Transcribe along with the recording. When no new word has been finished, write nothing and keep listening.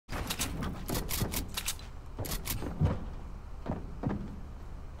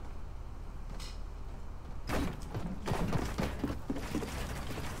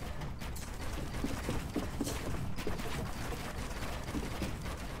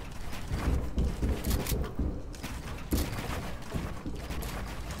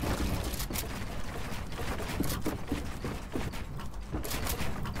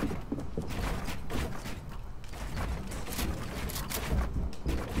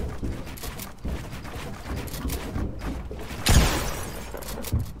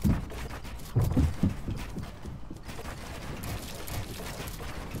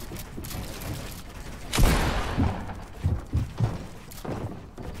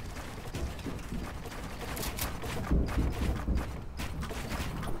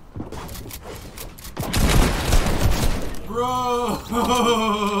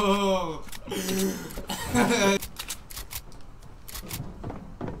Oh.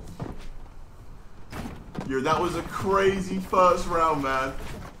 Yo, that was a crazy first round, man.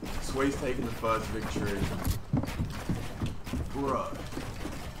 Sway's taking the first victory. Bro.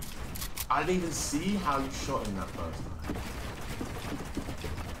 I didn't even see how you shot him that first time.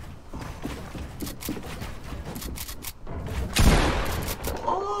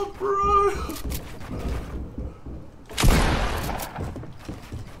 Oh, bro.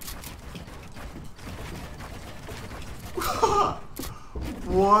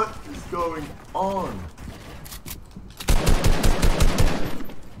 What is going on?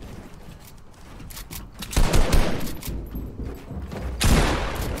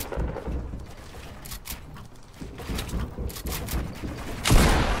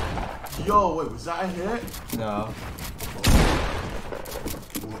 Yo, wait, was that a hit? No.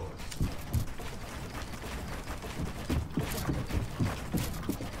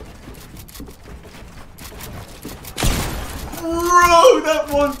 Bro, that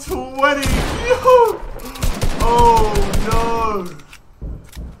 120! Yo! Oh no!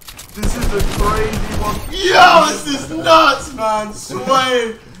 This is a crazy one. Yo, this is nuts, man!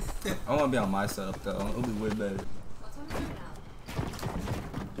 Sway! I want to be on my setup though. It'll be way better.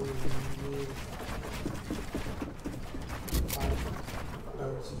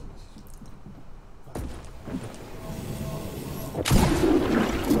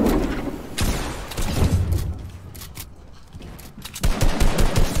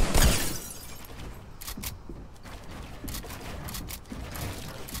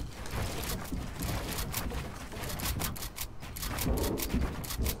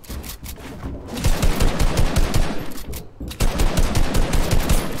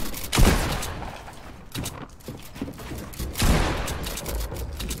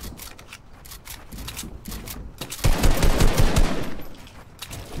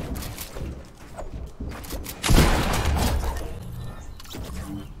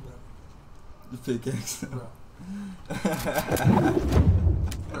 The pickaxe.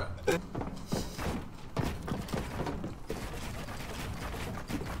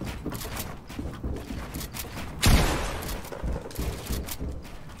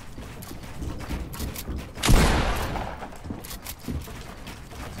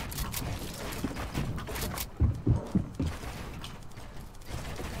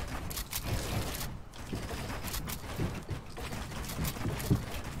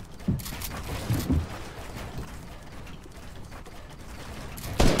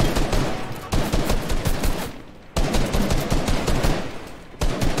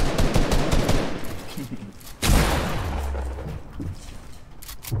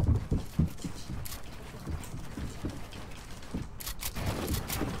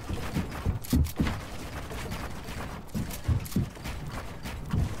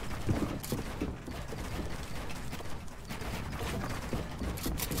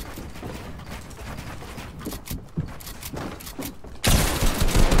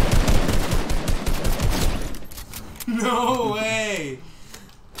 No way!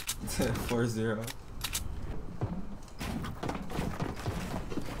 4-0.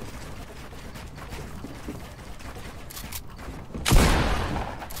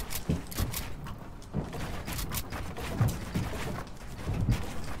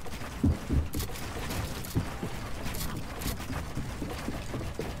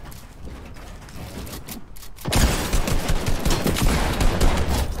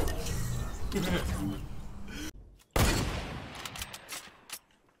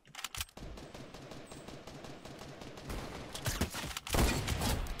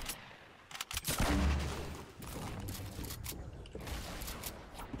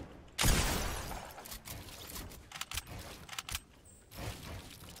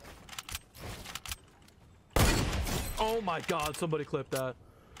 Oh my god, somebody clip that.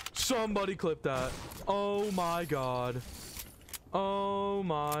 Somebody clip that. Oh my god. Oh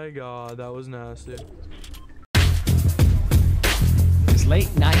my god, that was nasty. It's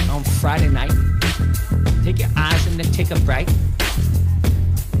late night on Friday night. Take your eyes and then take a break.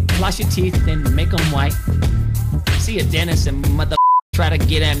 Floss your teeth and make them white. See a dentist and mother try to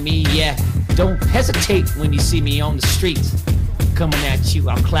get at me, yeah. Don't hesitate when you see me on the streets. Coming at you,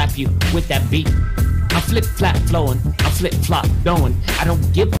 I'll clap you with that beat. I'm flip-flap flowing, I'm flip-flop going. I don't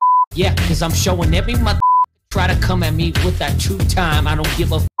give a yeah, cause I'm showing every mother try to come at me with that true time. I don't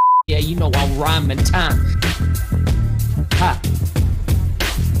give a yeah, you know I'll rhyme in time. Ha.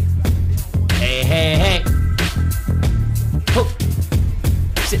 Hey, hey, hey. Hook.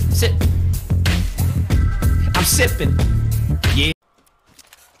 Sip, sip. I'm sipping. Yeah.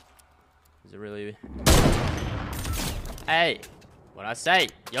 Is it really? Hey. What I say?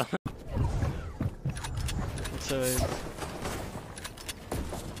 Yo. So.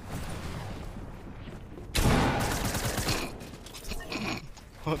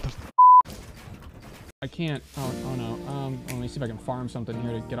 What the f? I can't. Oh no. Let me see if I can farm something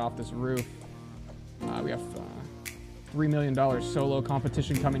here to get off this roof. We have $3 million solo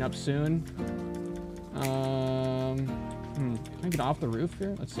competition coming up soon. Can I get off the roof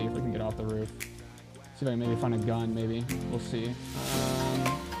here? Let's see if we can get off the roof. See if I can maybe find a gun. Maybe we'll see.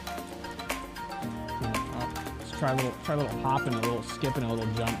 Let's try a little hop and a little skip and a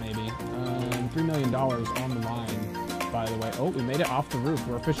little jump maybe. $3 million on the line, by the way. Oh, we made it off the roof.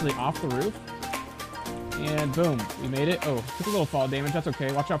 We're officially off the roof. And boom, we made it. Oh, took a little fall damage. That's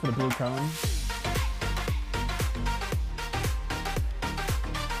okay. Watch out for the blue cone.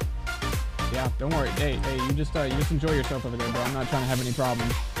 Yeah, don't worry. Hey, you just enjoy yourself over there, bro. I'm not trying to have any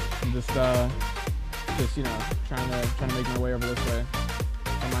problems. I'm just you know, trying to make my way over this way.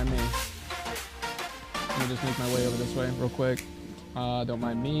 Don't mind me. Let me just make my way over this way real quick. Don't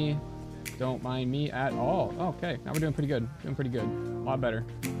mind me. Don't mind me at all. Oh, okay, now we're doing pretty good. Doing pretty good. A lot better.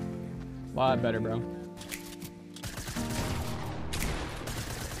 A lot better, bro.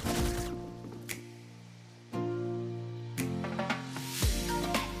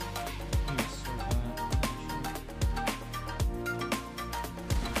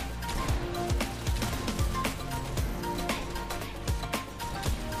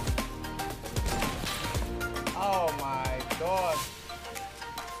 Oh my god.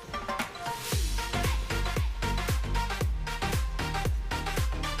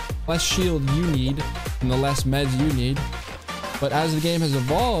 Less shield you need and the less meds you need. But as the game has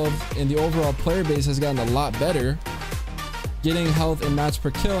evolved and the overall player base has gotten a lot better, getting health and mats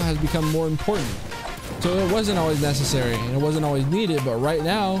per kill has become more important. So it wasn't always necessary and it wasn't always needed, but right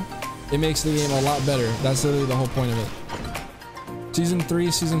now it makes the game a lot better. That's literally the whole point of it. Season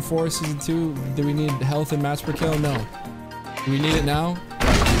 3, Season 4, Season 2, do we need health and mats per kill? No. Do we need it now?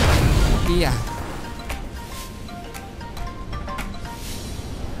 Yeah.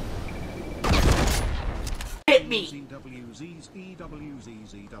 Hit me!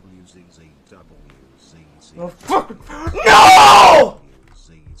 Oh, fuck. No!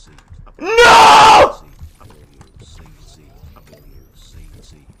 No! No!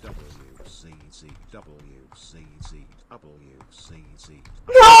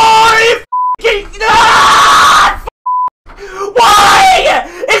 No! Why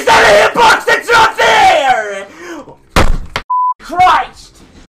is there a hitbox that's not there? Christ!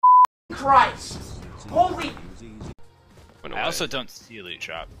 Christ! Holy! I also don't see a loot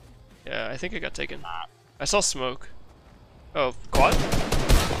drop. Yeah, I think it got taken. I saw smoke. Oh, quad?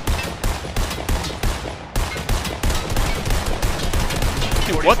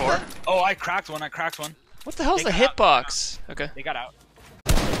 44. What the? Oh, I cracked one. What the hell's the hitbox? Okay. They got out.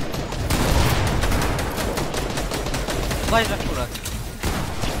 Fajny akurat.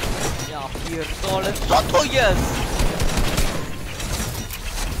 Ja pierdolę, co to jest?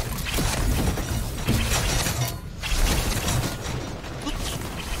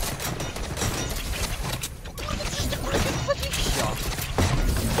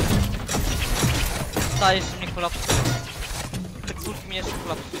 Stajesz, że mnie kolapsuje. Te kulki mnie jeszcze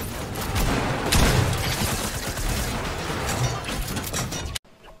kolapsuje.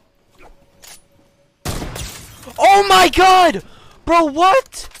 Oh my god! Bro,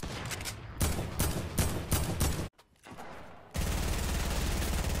 what?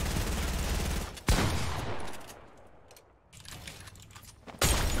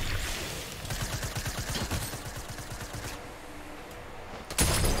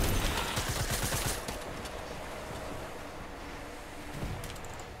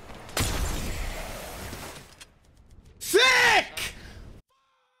 Sick!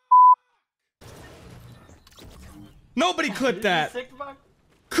 Nobody clip that.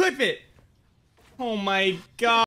 Clip it. Oh my god.